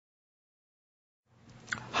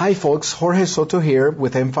Hi folks, Jorge Soto here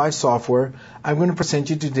with M5 Software. I'm going to present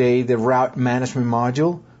you today the route management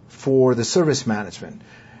module for the service management.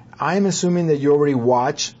 I'm assuming that you already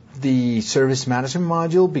watched the service management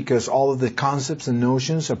module because all of the concepts and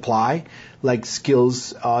notions apply, like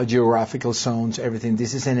skills, geographical zones, everything.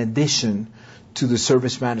 This is an addition to the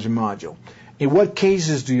service management module. In what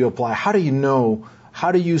cases do you apply? How do you know?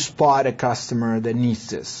 How do you spot a customer that needs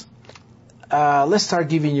this? Let's start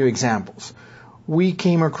giving you examples. We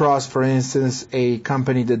came across, for instance, a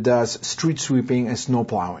company that does street sweeping and snow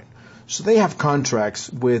plowing. So they have contracts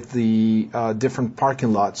with the different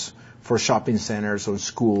parking lots for shopping centers or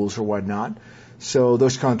schools or whatnot. So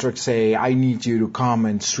those contracts say, I need you to come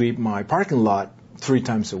and sweep my parking lot 3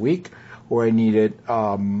 times a week, or I need it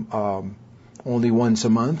only once a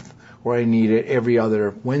month, or I need it every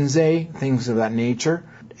other Wednesday, things of that nature.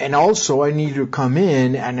 And also I need you to come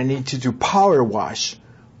in and I need you to power wash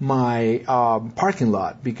my parking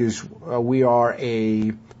lot because we are a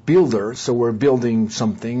builder, so we're building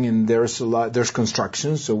something and there's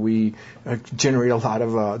construction, so we generate a lot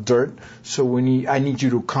of dirt. So I need you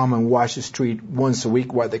to come and wash the street once a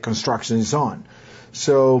week while the construction is on.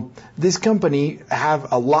 So this company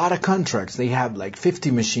have a lot of contracts. They have like 50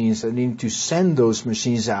 machines. They need to send those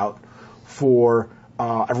machines out for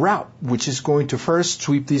a route, which is going to first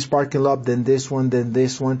sweep this parking lot, then this one, then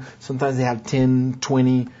this one. Sometimes they have 10,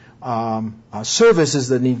 20 services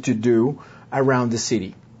that need to do around the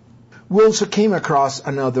city. We also came across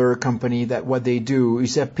another company that what they do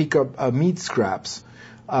is they pick up meat scraps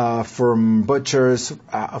from butchers,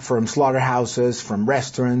 from slaughterhouses, from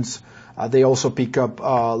restaurants. They also pick up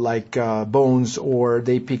bones, or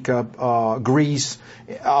they pick up grease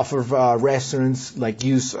off of restaurants, like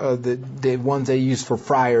use the ones they use for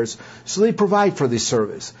fryers. So they provide for this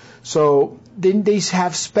service. So then they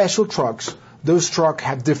have special trucks. Those trucks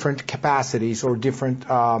have different capacities or different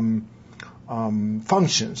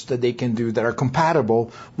functions that they can do that are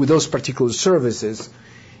compatible with those particular services.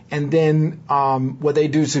 And then what they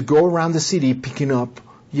do is to go around the city picking up,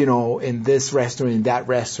 in this restaurant, in that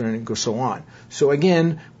restaurant, and so on. So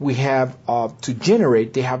again, we have to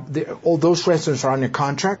generate. All those restaurants are on a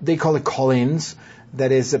contract. They call it call-ins.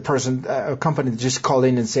 That is a company that just call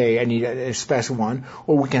in and say, I need a special one.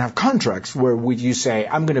 Or we can have contracts where you say,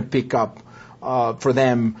 I'm going to pick up for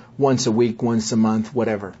them once a week, once a month,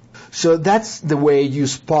 whatever. So that's the way you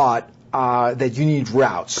spot that you need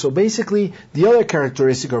routes. So basically, the other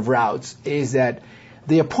characteristic of routes is that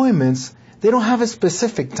the appointments, they don't have a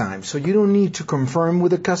specific time. So you don't need to confirm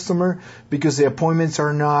with the customer because the appointments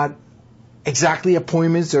are not exactly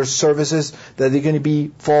appointments. They're services that they're going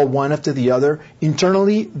to fall one after the other.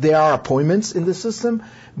 Internally, there are appointments in the system,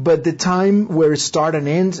 but the time where it starts and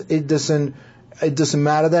ends, it doesn't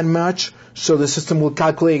matter that much. So the system will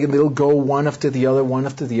calculate and it'll go one after the other, one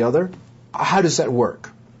after the other. How does that work?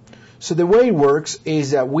 So the way it works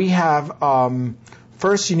is that we have,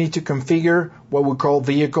 first you need to configure what we call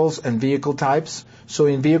vehicles and vehicle types. So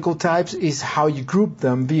in vehicle types is how you group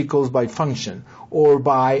them, vehicles by function or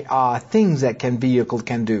by things that vehicle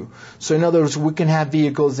can do. So in other words, we can have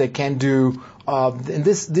vehicles that can do, in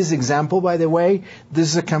this example, by the way, this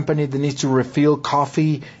is a company that needs to refill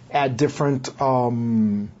coffee at different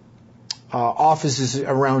offices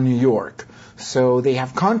around New York. So they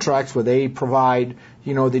have contracts where they provide,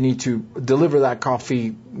 they need to deliver that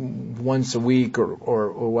coffee once a week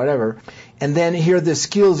or whatever. And then here the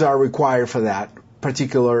skills are required for that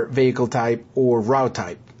particular vehicle type or route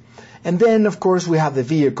type. And then, of course, we have the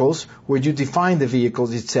vehicles where you define the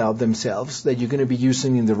vehicles themselves that you're going to be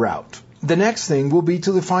using in the route. The next thing will be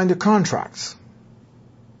to define the contracts.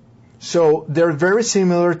 So they're very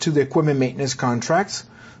similar to the equipment maintenance contracts.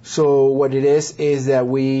 So what it is that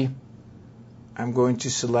I'm going to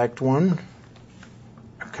select one,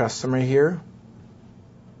 a customer here.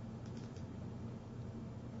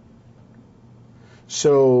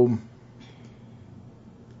 So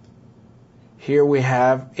here we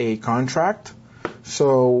have a contract.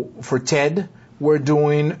 So for Ted, we're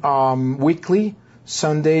doing weekly,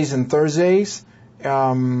 Sundays and Thursdays.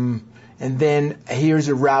 And then here's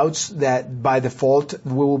the routes that by default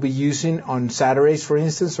we will be using on Saturdays, for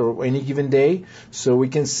instance, or any given day. So we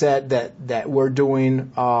can set that we're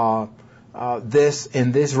doing this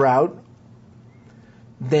in this route.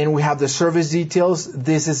 Then we have the service details.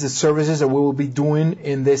 This is the services that we will be doing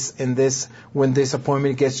in this when this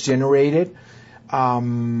appointment gets generated.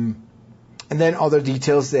 And then other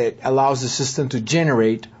details that allows the system to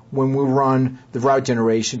generate when we run the route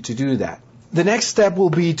generation to do that. The next step will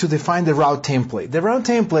be to define the route template. The route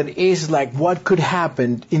template is like what could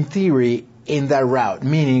happen in theory in that route,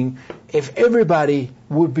 meaning if everybody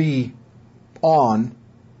would be on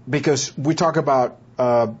because we talk about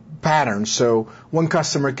patterns. So one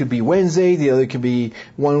customer could be Wednesday, the other could be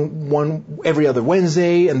one every other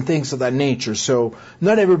Wednesday, and things of that nature. So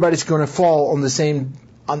not everybody's going to fall on the same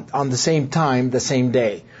on the same time, the same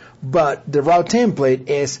day. But the route template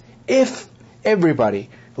is if everybody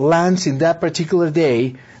lands in that particular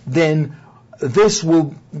day, then this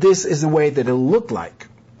is the way that it'll look like.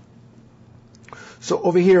 So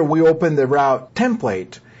over here we open the route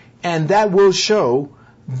template, and that will show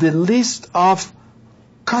the list of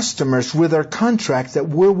customers with our contracts that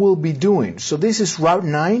we will be doing. So this is Route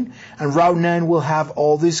 9, and Route 9 will have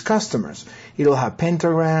all these customers. It'll have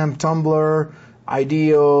Pentagram, Tumblr,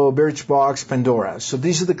 IDEO, Birchbox, Pandora. So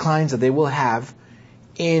these are the clients that they will have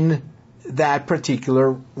in that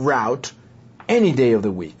particular route any day of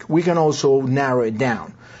the week. We can also narrow it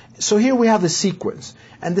down. So here we have the sequence,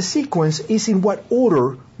 and the sequence is in what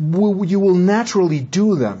order you will naturally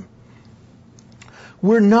do them.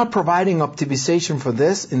 We're not providing optimization for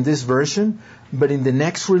this in this version, but in the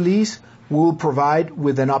next release, we'll provide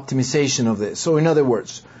with an optimization of this. So in other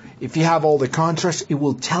words, if you have all the contracts, it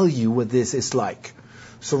will tell you what this is like.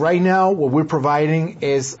 So right now, what we're providing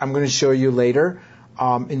is, I'm going to show you later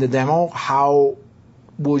in the demo, how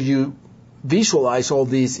will you visualize all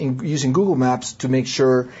these using Google Maps to make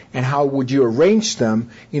sure, and how would you arrange them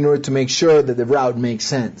in order to make sure that the route makes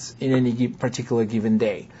sense in any particular given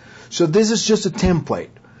day. So this is just a template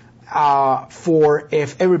for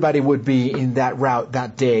if everybody would be in that route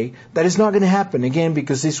that day. That is not going to happen, again,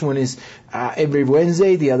 because this one is every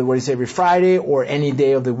Wednesday, the other one is every Friday, or any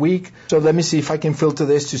day of the week. So let me see if I can filter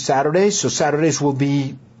this to Saturdays. So Saturdays will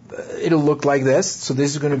be, it'll look like this. So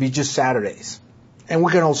this is going to be just Saturdays. And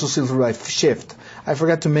we can also filter by shift. I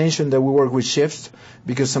forgot to mention that we work with shifts,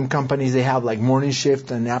 because some companies, they have like morning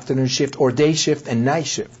shift and afternoon shift, or day shift and night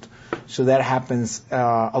shift. So that happens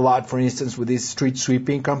a lot. For instance, with this street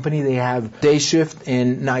sweeping company, they have day shift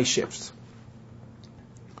and night shifts.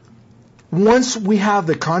 Once we have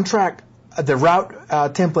the contract, the route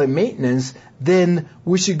template maintenance, then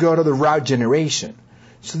we should go to the route generation.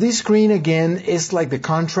 So this screen, again, is like the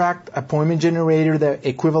contract appointment generator, the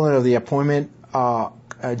equivalent of the appointment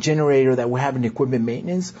generator that we have in equipment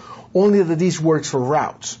maintenance, only that this works for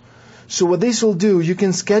routes. So what this will do, you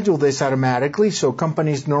can schedule this automatically. So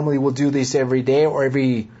companies normally will do this every day or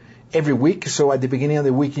every week. So at the beginning of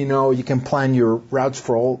the week, you can plan your routes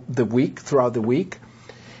for all the week, throughout the week.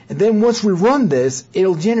 And then once we run this,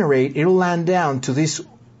 it'll land down to this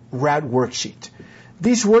Rad Worksheet.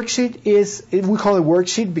 This worksheet we call it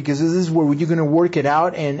worksheet because this is where you're going to work it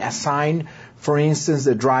out and assign, for instance,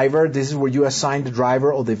 the driver. This is where you assign the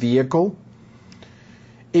driver or the vehicle.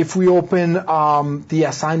 If we open the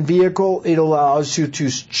assigned vehicle, it allows you to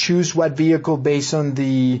choose what vehicle based on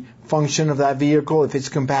the function of that vehicle, if it's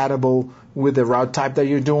compatible with the route type that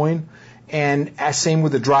you're doing. And same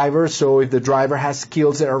with the driver. So if the driver has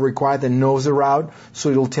skills that are required and knows the route, so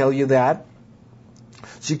it'll tell you that.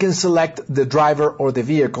 So you can select the driver or the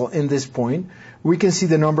vehicle in this point. We can see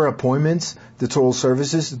the number of appointments, the total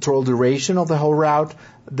services, the total duration of the whole route,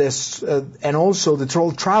 and also the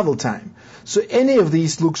total travel time. So any of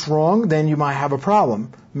these looks wrong, then you might have a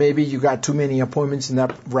problem. Maybe you got too many appointments in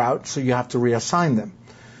that route, so you have to reassign them.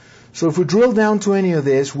 So if we drill down to any of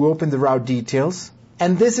this, we open the route details,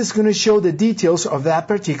 and this is going to show the details of that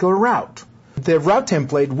particular route. The route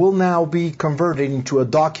template will now be converted into a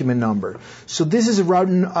document number. So this is the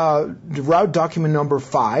route document number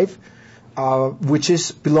 5. Which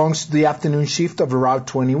belongs to the afternoon shift of Route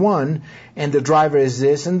 21, and the driver is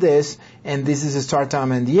this, and this is the start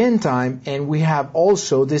time and the end time, and we have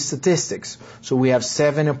also the statistics. So we have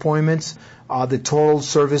 7 appointments, the total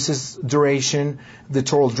services duration, the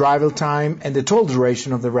total driver time, and the total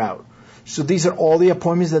duration of the route. So these are all the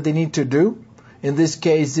appointments that they need to do. In this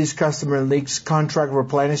case, this customer needs contract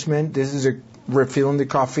replenishment. This is a refilling the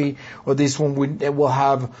coffee, or this one will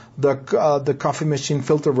have the coffee machine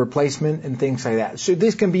filter replacement and things like that. So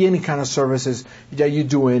this can be any kind of services that you're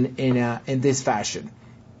doing in this fashion.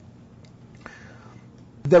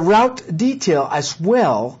 The route detail as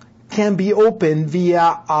well can be opened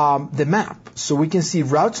via the map. So we can see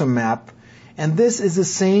routes on map, and this is the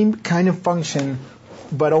same kind of function,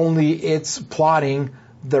 but only it's plotting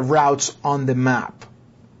the routes on the map.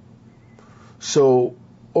 So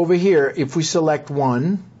over here, if we select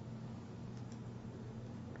one,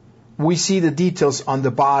 we see the details on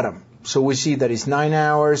the bottom. So we see that it's 9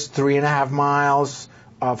 hours, 3.5 miles,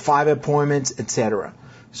 5 appointments, etc.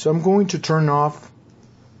 So I'm going to turn off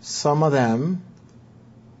some of them.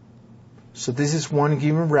 So this is one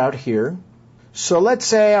given route here. So let's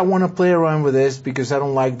say I want to play around with this because I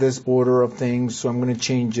don't like this order of things, so I'm going to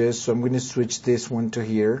change this. So I'm going to switch this one to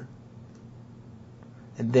here.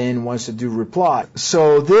 And then once I do reply.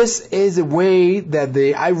 So this is a way that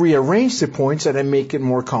I rearrange the points and I make it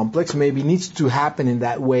more complex. Maybe it needs to happen in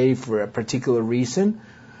that way for a particular reason.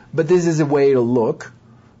 But this is a way to look.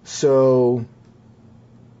 So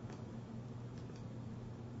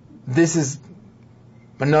this is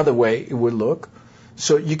another way it would look.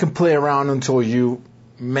 So you can play around until you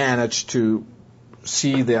manage to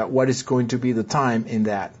see what is going to be the time in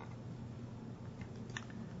that.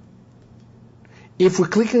 If we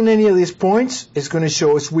click on any of these points, it's going to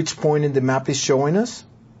show us which point in the map is showing us.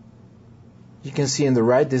 You can see on the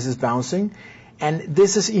right, this is bouncing. And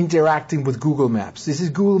this is interacting with Google Maps. This is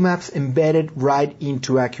Google Maps embedded right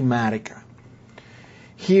into Acumatica.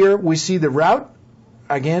 Here we see the route.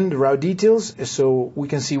 Again, the route details, so we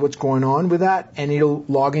can see what's going on with that, and it'll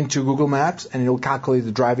log into Google Maps and it'll calculate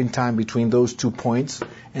the driving time between those 2 points,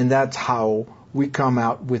 and that's how we come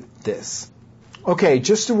out with this. Okay,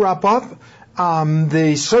 just to wrap up,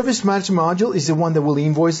 the service management module is the one that will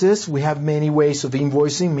invoice this. We have many ways of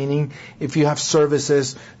invoicing, meaning if you have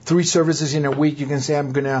services, 3 services in a week, you can say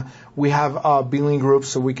we have billing groups,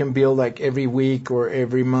 so we can bill like every week or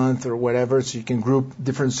every month or whatever, so you can group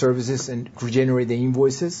different services and generate the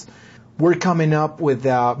invoices. We're coming up with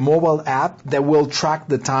a mobile app that will track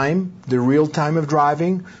the time, the real time of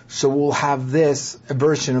driving, so we'll have a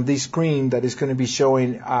version of this screen that is going to be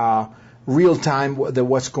showing real time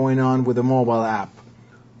what's going on with the mobile app.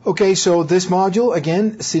 Okay, so this module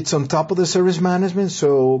again sits on top of the service management,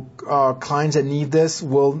 so clients that need this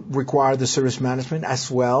will require the service management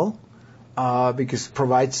as well, because it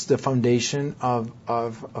provides the foundation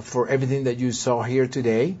for everything that you saw here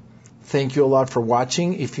today. Thank you a lot for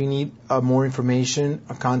watching. If you need more information,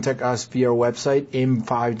 contact us via our website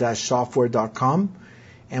m5-software.com,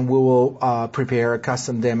 and we will prepare a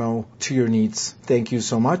custom demo to your needs. Thank you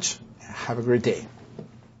so much. Have a great day.